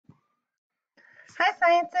Hi,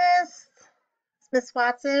 scientists! It's Miss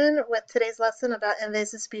Watson with today's lesson about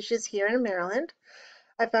invasive species here in Maryland.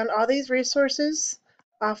 I found all these resources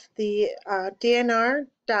off the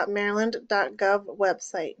dnr.maryland.gov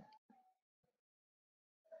website.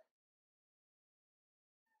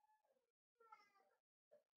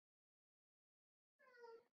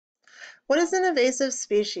 What is an invasive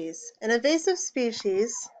species? An invasive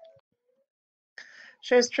species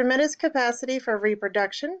shows tremendous capacity for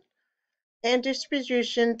reproduction and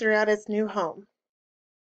distribution throughout its new home.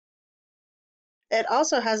 It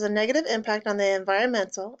also has a negative impact on the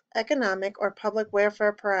environmental, economic, or public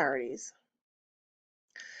welfare priorities.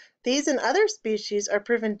 These and other species are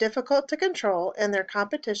proven difficult to control in their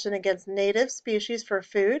competition against native species for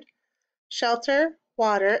food, shelter,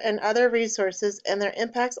 water, and other resources, and their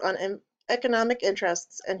impacts on economic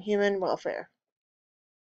interests and human welfare.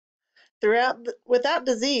 Without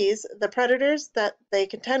disease, the predators that they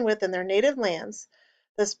contend with in their native lands,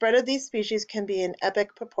 the spread of these species can be in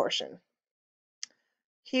epic proportion.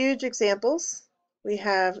 Huge examples, we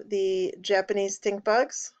have the Japanese stink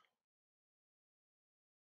bugs.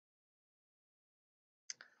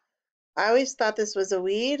 I always thought this was a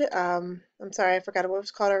weed. I'm sorry, I forgot what it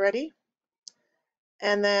was called already.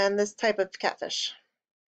 And then this type of catfish.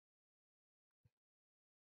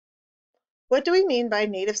 What do we mean by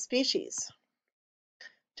native species?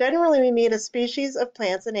 Generally, we mean a species of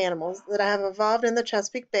plants and animals that have evolved in the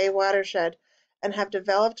Chesapeake Bay watershed and have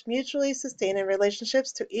developed mutually sustaining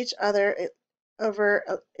relationships to each other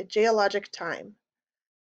over a geologic time.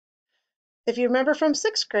 If you remember from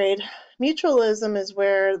sixth grade, mutualism is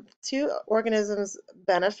where two organisms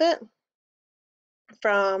benefit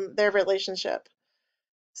from their relationship.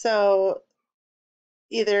 So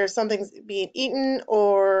either something's being eaten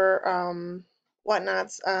or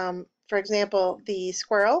whatnots. For example, the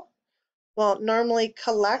squirrel will normally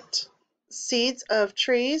collect seeds of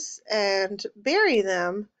trees and bury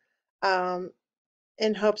them um,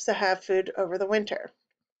 in hopes to have food over the winter.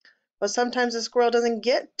 Well, sometimes the squirrel doesn't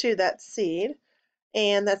get to that seed,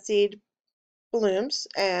 and that seed blooms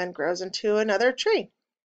and grows into another tree.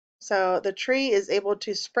 So the tree is able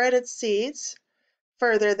to spread its seeds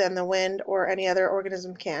further than the wind or any other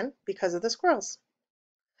organism can because of the squirrels.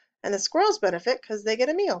 And the squirrels benefit because they get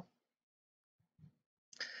a meal.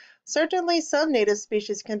 Certainly, some native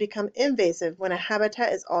species can become invasive when a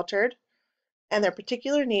habitat is altered and their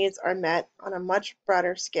particular needs are met on a much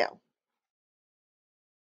broader scale.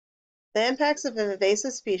 The impacts of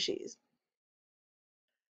invasive species.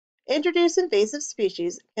 Introduced invasive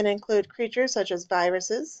species can include creatures such as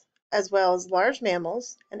viruses, as well as large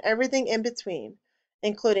mammals and everything in between,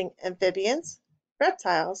 including amphibians,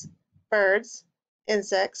 reptiles, birds,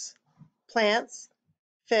 insects, plants,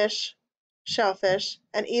 fish, shellfish,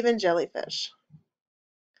 and even jellyfish.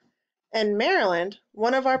 In Maryland,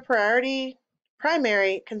 one of our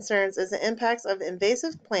primary concerns is the impacts of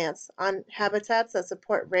invasive plants on habitats that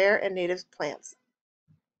support rare and native plants.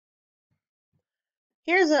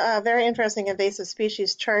 Here's a very interesting invasive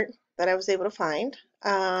species chart that I was able to find.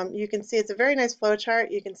 You can see it's a very nice flow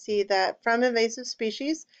chart. You can see that from invasive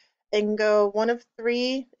species, it can go one of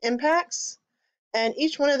three impacts, and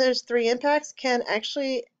each one of those three impacts can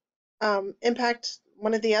actually impact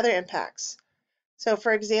one of the other impacts. So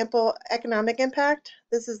for example, economic impact,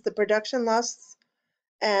 this is the production loss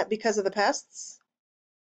because of the pests,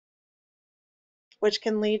 which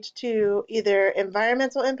can lead to either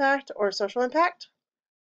environmental impact or social impact.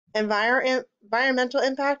 Environmental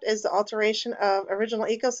impact is the alteration of original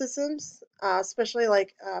ecosystems, especially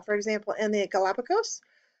for example, in the Galapagos.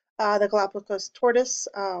 The Galapagos tortoise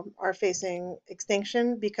are facing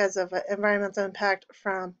extinction because of environmental impact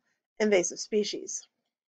from invasive species.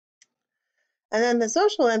 And then the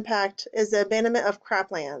social impact is the abandonment of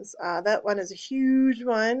croplands. That one is a huge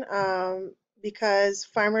one because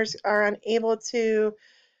farmers are unable to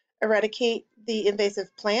eradicate the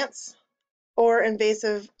invasive plants or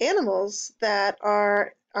invasive animals that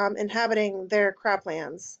are inhabiting their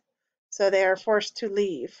croplands. So they are forced to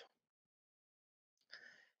leave.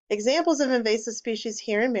 Examples of invasive species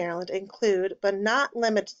here in Maryland include, but not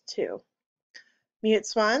limited to, mute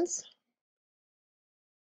swans,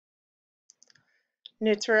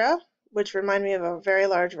 Nutura, which remind me of a very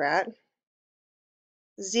large rat,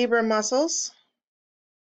 zebra mussels,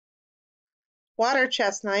 water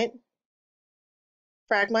chestnut,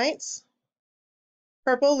 phragmites,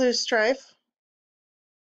 purple loosestrife,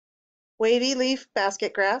 wavy leaf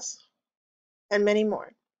basket grass, and many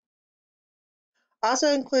more.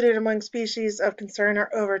 Also included among species of concern are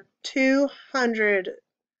over 200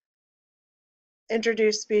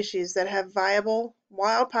 introduced species that have viable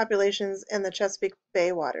wild populations in the Chesapeake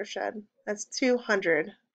Bay watershed. That's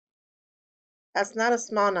 200. That's not a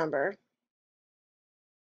small number.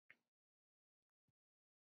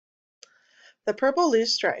 The purple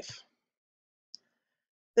loosestrife.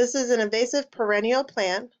 This is an invasive perennial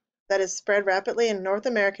plant that is spread rapidly in North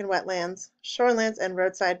American wetlands, shorelands, and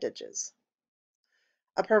roadside ditches.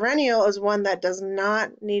 A perennial is one that does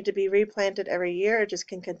not need to be replanted every year. It just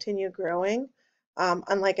can continue growing,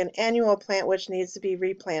 unlike an annual plant which needs to be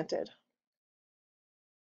replanted.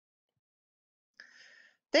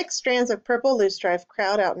 Thick strands of purple loosestrife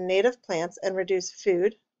crowd out native plants and reduce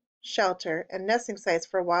food, shelter, and nesting sites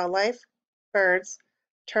for wildlife, birds,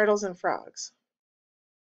 turtles, and frogs.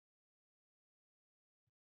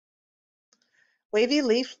 Wavy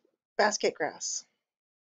leaf basket grass.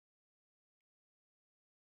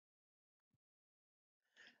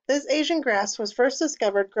 This Asian grass was first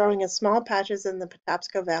discovered growing in small patches in the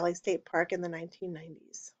Patapsco Valley State Park in the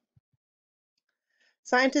 1990s.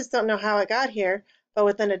 Scientists don't know how it got here, but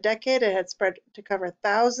within a decade it had spread to cover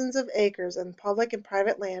thousands of acres in public and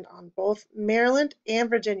private land on both Maryland and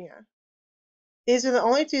Virginia. These are the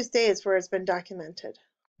only two states where it's been documented.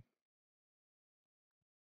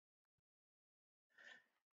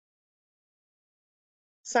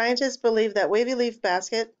 Scientists believe that wavy leaf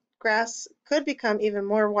basket grass could become even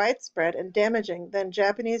more widespread and damaging than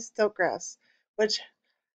Japanese silkgrass, which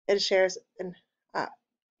it shares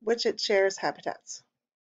habitats.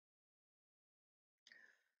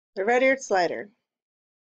 The red-eared slider.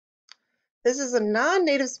 This is a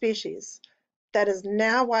non-native species that is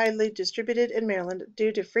now widely distributed in Maryland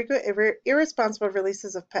due to frequent irresponsible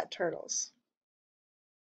releases of pet turtles.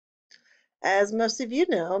 As most of you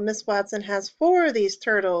know, Miss Watson has 4 of these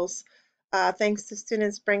turtles, thanks to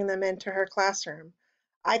students bringing them into her classroom.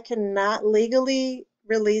 I cannot legally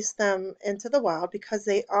release them into the wild because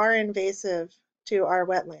they are invasive to our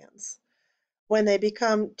wetlands. When they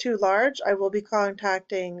become too large, I will be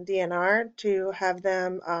contacting DNR to have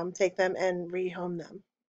them take them and rehome them,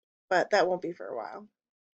 but that won't be for a while.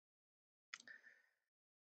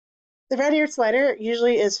 The red-eared slider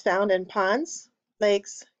usually is found in ponds,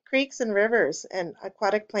 lakes, creeks, and rivers, and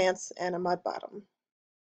aquatic plants and a mud bottom.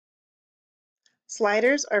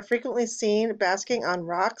 Sliders are frequently seen basking on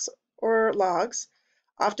rocks or logs,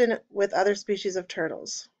 often with other species of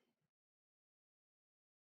turtles.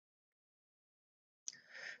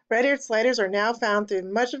 Red-eared sliders are now found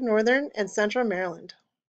through much of northern and central Maryland.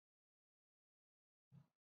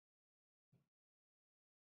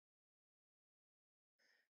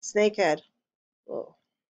 Snakehead. Whoa.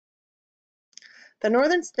 The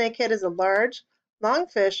northern snakehead is a large, long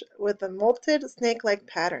fish with a molted snake-like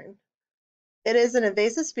pattern. It is an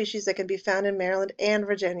invasive species that can be found in Maryland and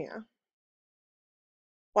Virginia.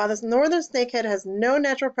 While this northern snakehead has no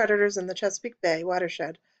natural predators in the Chesapeake Bay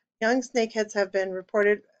watershed, young snakeheads have been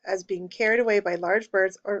reported as being carried away by large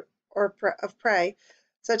birds or of prey,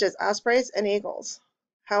 such as ospreys and eagles.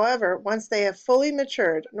 However, once they have fully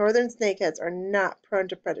matured, northern snakeheads are not prone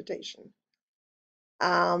to predation.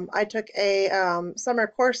 I took a summer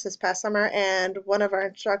course this past summer, and one of our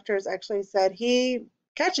instructors actually said he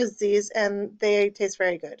catches these and they taste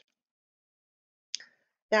very good.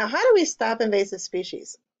 Now, how do we stop invasive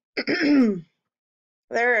species?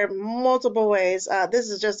 There are multiple ways. This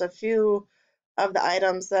is just a few of the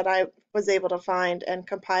items that I was able to find and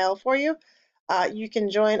compile for you. You can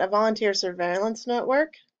join a volunteer surveillance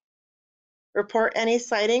network, report any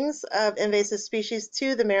sightings of invasive species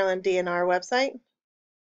to the Maryland DNR website,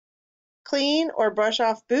 clean or brush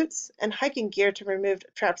off boots and hiking gear to remove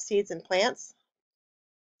trapped seeds and plants.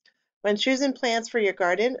 When choosing plants for your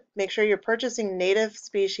garden, make sure you're purchasing native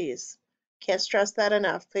species. Can't stress that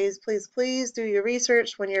enough. Please, please, please do your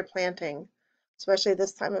research when you're planting, especially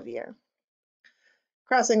this time of year.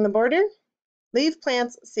 Crossing the border, leave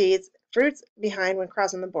plants, seeds, fruits behind when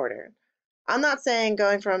crossing the border. I'm not saying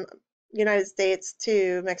going from United States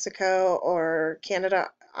to Mexico or Canada.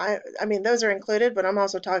 I mean, those are included, but I'm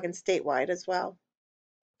also talking statewide as well.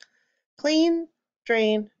 Clean,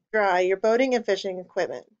 drain, dry your boating and fishing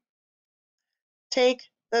equipment. Take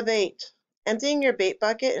the bait. Emptying your bait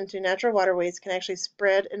bucket into natural waterways can actually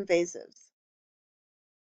spread invasives.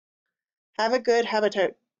 Have a good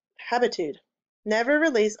habitude. Never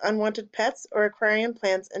release unwanted pets or aquarium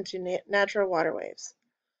plants into natural waterways.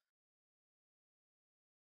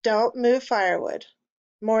 Don't move firewood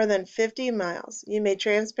more than 50 miles. You may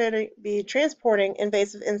be transporting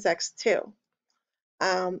invasive insects too.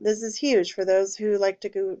 This is huge for those who like to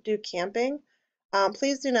go do camping.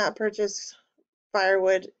 Please do not purchase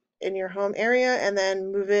firewood in your home area and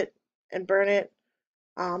then move it and burn it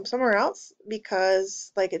somewhere else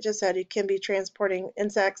because, like it just said, it can be transporting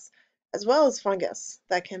insects as well as fungus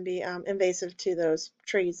that can be invasive to those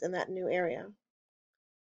trees in that new area.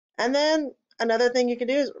 And then another thing you can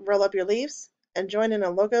do is roll up your leaves and join in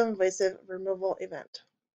a local invasive removal event.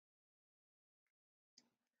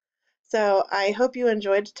 So I hope you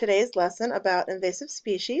enjoyed today's lesson about invasive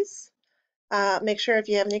species. Make sure if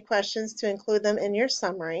you have any questions to include them in your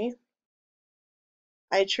summary.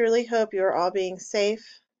 I truly hope you are all being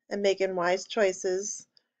safe and making wise choices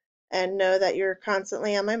and know that you're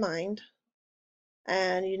constantly on my mind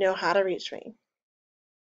and you know how to reach me.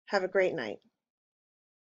 Have a great night.